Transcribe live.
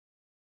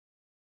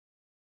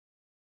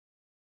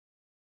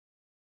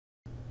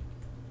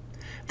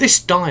This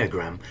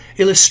diagram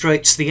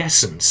illustrates the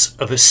essence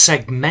of a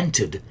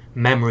segmented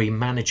memory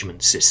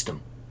management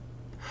system.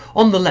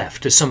 On the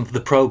left are some of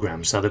the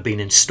programs that have been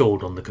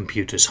installed on the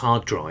computer's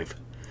hard drive.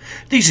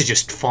 These are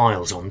just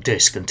files on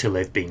disk until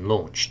they've been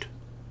launched.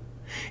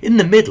 In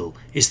the middle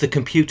is the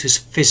computer's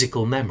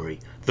physical memory,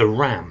 the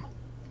RAM.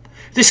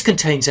 This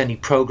contains any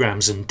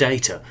programs and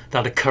data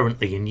that are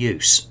currently in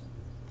use.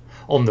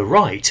 On the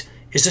right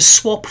is a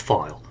swap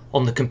file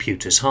on the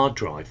computer's hard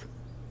drive.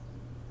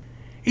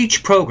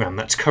 Each program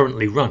that's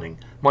currently running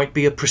might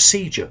be a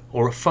procedure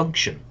or a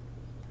function.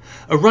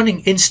 A running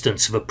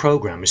instance of a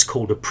program is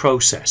called a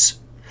process.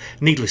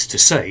 Needless to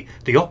say,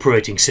 the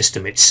operating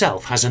system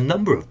itself has a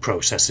number of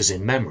processes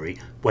in memory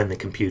when the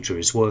computer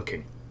is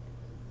working.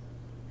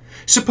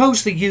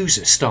 Suppose the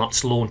user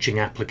starts launching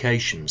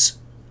applications.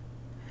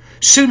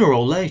 Sooner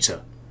or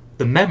later,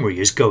 the memory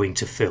is going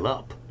to fill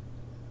up.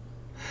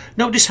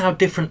 Notice how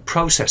different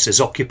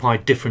processes occupy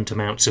different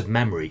amounts of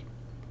memory.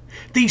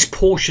 These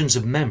portions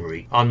of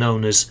memory are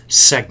known as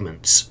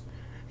segments.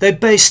 They're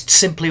based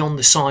simply on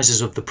the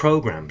sizes of the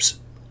programs.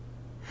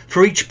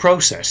 For each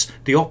process,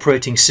 the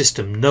operating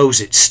system knows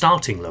its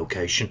starting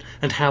location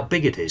and how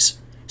big it is,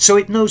 so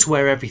it knows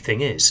where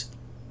everything is.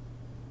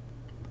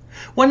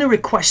 When a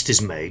request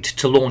is made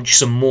to launch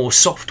some more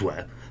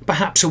software,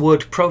 perhaps a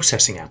word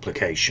processing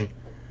application,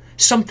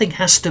 something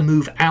has to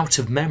move out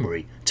of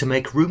memory to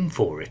make room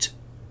for it.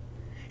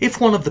 If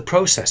one of the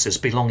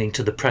processors belonging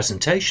to the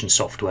presentation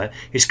software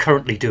is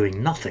currently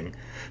doing nothing,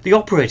 the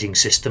operating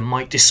system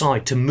might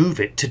decide to move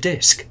it to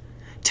disk,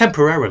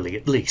 temporarily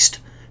at least,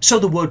 so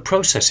the word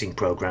processing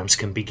programs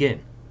can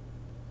begin.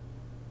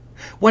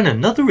 When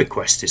another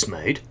request is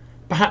made,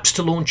 perhaps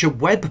to launch a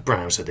web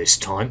browser this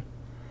time,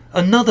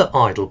 another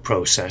idle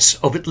process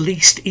of at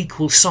least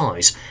equal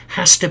size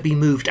has to be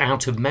moved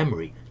out of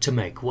memory to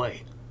make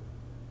way.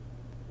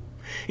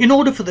 In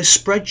order for the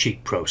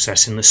spreadsheet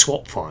process in the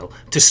swap file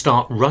to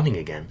start running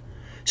again,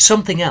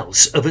 something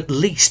else of at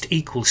least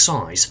equal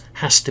size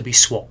has to be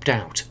swapped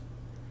out.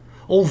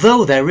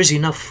 Although there is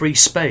enough free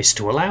space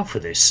to allow for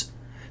this,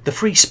 the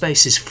free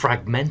space is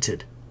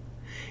fragmented.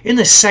 In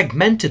a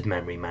segmented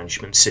memory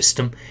management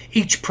system,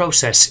 each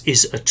process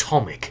is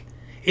atomic.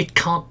 It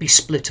can't be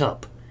split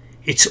up.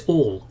 It's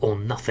all or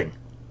nothing.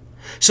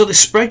 So the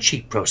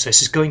spreadsheet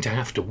process is going to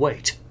have to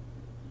wait.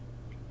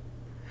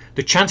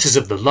 The chances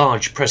of the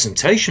large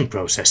presentation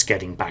process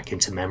getting back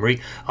into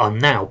memory are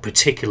now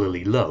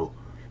particularly low,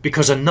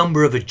 because a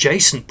number of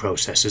adjacent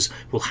processes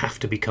will have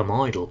to become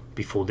idle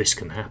before this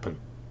can happen.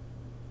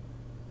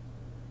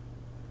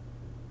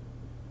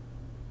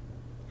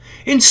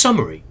 In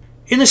summary,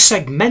 in a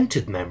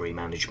segmented memory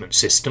management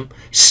system,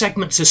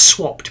 segments are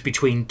swapped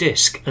between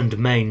disk and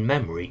main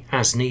memory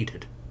as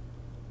needed.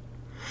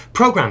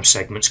 Program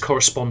segments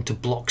correspond to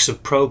blocks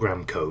of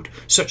program code,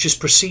 such as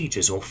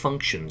procedures or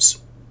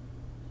functions.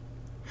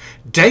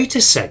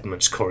 Data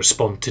segments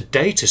correspond to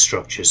data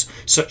structures,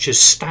 such as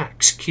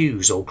stacks,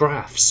 queues, or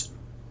graphs.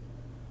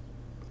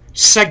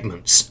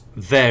 Segments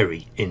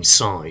vary in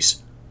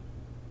size.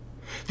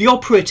 The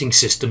operating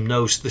system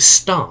knows the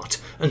start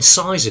and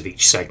size of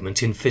each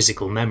segment in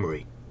physical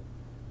memory.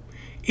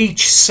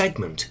 Each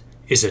segment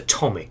is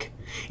atomic.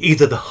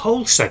 Either the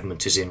whole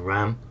segment is in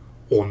RAM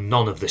or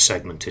none of the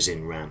segment is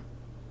in RAM.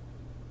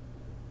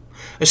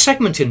 A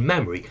segment in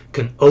memory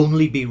can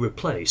only be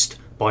replaced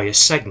by a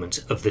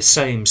segment of the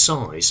same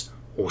size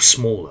or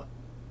smaller.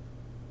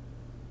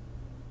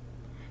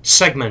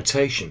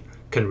 Segmentation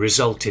can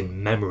result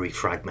in memory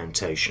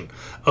fragmentation,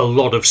 a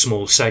lot of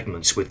small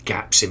segments with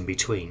gaps in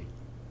between.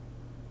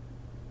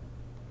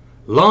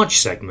 Large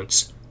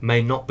segments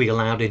may not be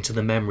allowed into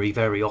the memory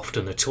very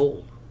often at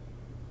all.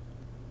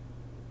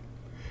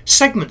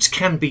 Segments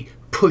can be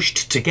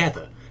pushed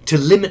together to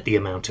limit the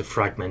amount of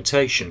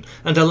fragmentation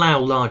and allow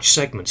large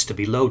segments to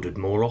be loaded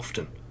more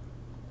often.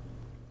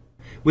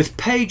 With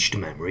paged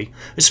memory,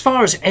 as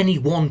far as any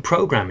one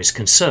program is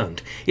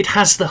concerned, it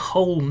has the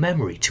whole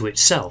memory to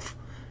itself,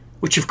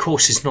 which of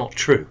course is not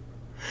true.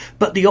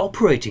 But the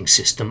operating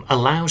system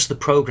allows the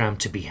program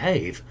to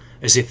behave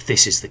as if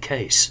this is the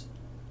case.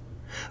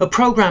 A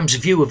program's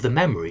view of the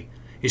memory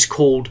is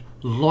called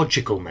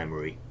logical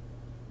memory.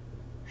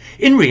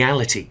 In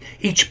reality,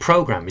 each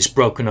program is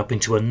broken up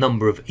into a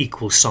number of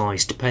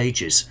equal-sized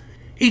pages.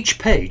 Each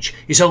page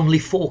is only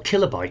 4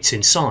 kilobytes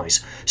in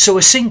size, so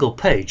a single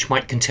page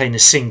might contain a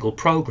single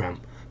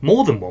program,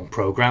 more than one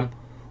program,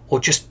 or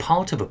just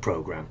part of a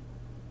program.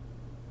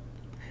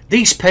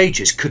 These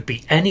pages could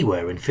be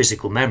anywhere in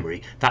physical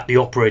memory that the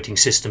operating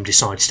system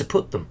decides to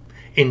put them.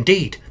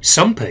 Indeed,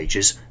 some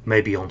pages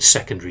may be on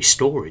secondary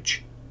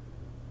storage.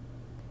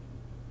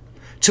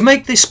 To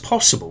make this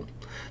possible,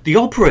 the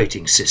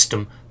operating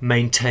system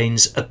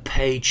maintains a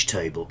page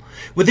table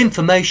with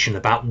information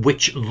about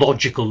which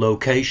logical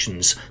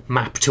locations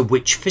map to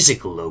which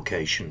physical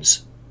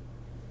locations.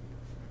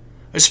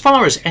 As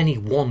far as any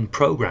one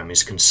program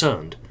is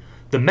concerned,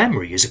 the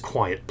memory is a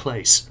quiet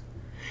place.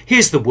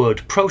 Here's the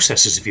word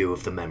processor's view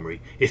of the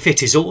memory if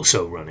it is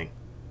also running.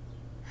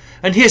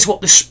 And here's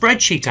what the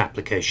spreadsheet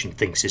application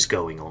thinks is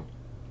going on.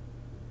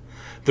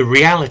 The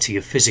reality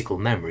of physical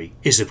memory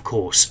is, of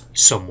course,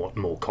 somewhat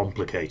more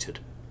complicated.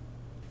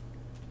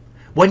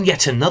 When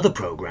yet another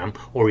program,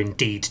 or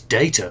indeed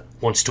data,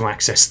 wants to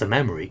access the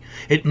memory,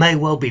 it may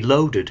well be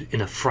loaded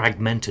in a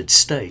fragmented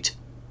state.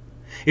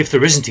 If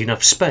there isn't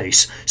enough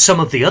space, some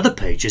of the other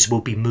pages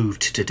will be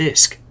moved to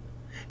disk.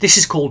 This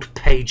is called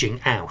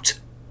paging out.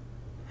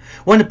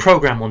 When a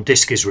program on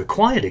disk is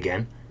required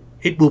again,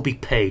 it will be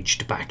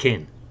paged back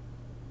in.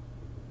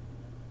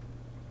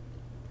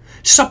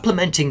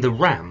 Supplementing the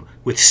RAM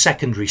with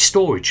secondary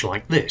storage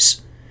like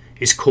this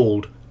is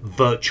called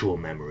virtual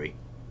memory.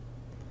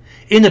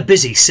 In a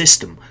busy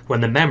system,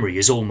 when the memory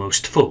is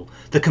almost full,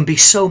 there can be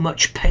so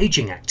much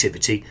paging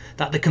activity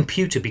that the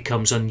computer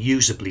becomes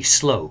unusably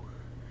slow.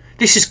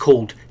 This is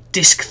called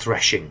disk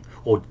threshing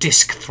or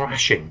disk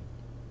thrashing.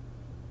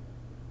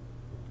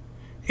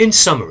 In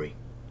summary,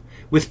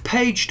 with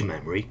paged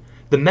memory,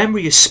 the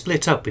memory is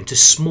split up into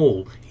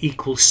small,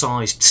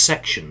 equal-sized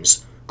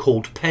sections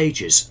called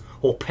pages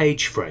or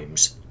page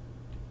frames.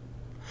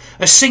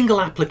 A single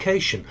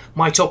application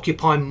might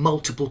occupy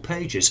multiple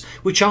pages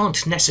which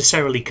aren't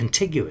necessarily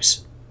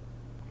contiguous.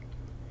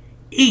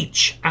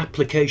 Each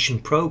application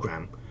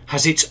program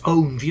has its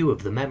own view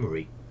of the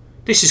memory.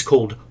 This is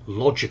called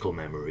logical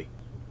memory.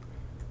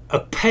 A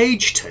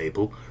page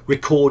table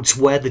records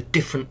where the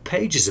different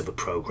pages of a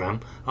program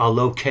are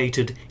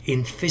located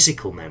in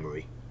physical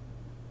memory.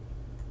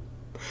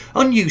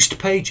 Unused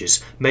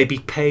pages may be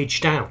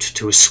paged out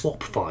to a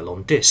swap file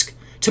on disk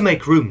to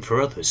make room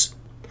for others,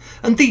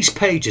 and these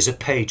pages are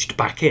paged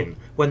back in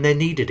when they're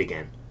needed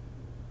again.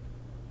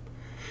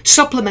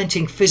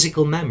 Supplementing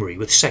physical memory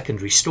with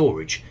secondary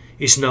storage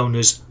is known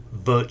as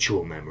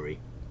virtual memory.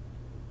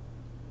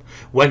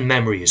 When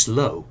memory is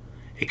low,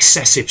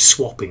 excessive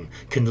swapping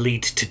can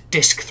lead to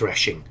disk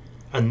threshing,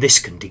 and this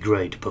can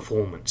degrade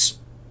performance.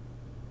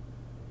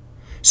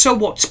 So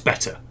what's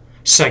better,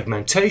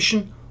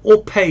 segmentation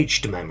or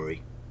paged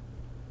memory?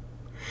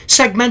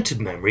 Segmented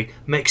memory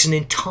makes an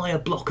entire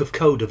block of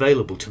code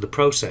available to the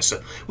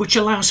processor, which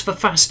allows for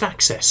fast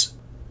access.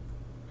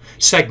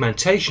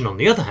 Segmentation, on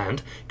the other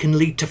hand, can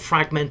lead to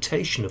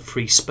fragmentation of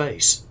free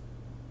space.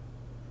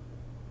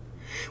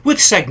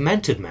 With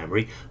segmented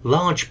memory,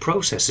 large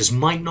processors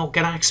might not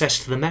get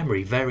access to the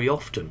memory very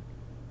often.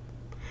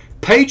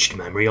 Paged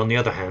memory, on the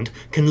other hand,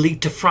 can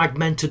lead to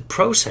fragmented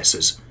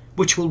processors,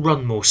 which will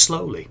run more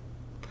slowly.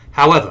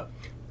 However,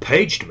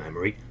 paged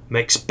memory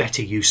makes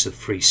better use of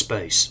free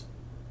space.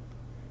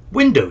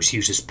 Windows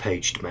uses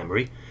paged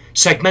memory.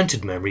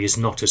 Segmented memory is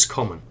not as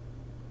common.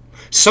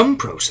 Some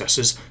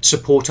processors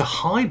support a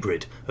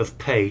hybrid of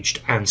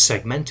paged and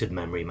segmented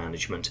memory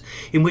management,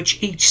 in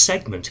which each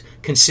segment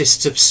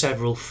consists of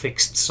several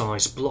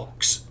fixed-size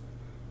blocks.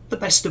 The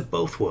best of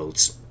both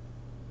worlds.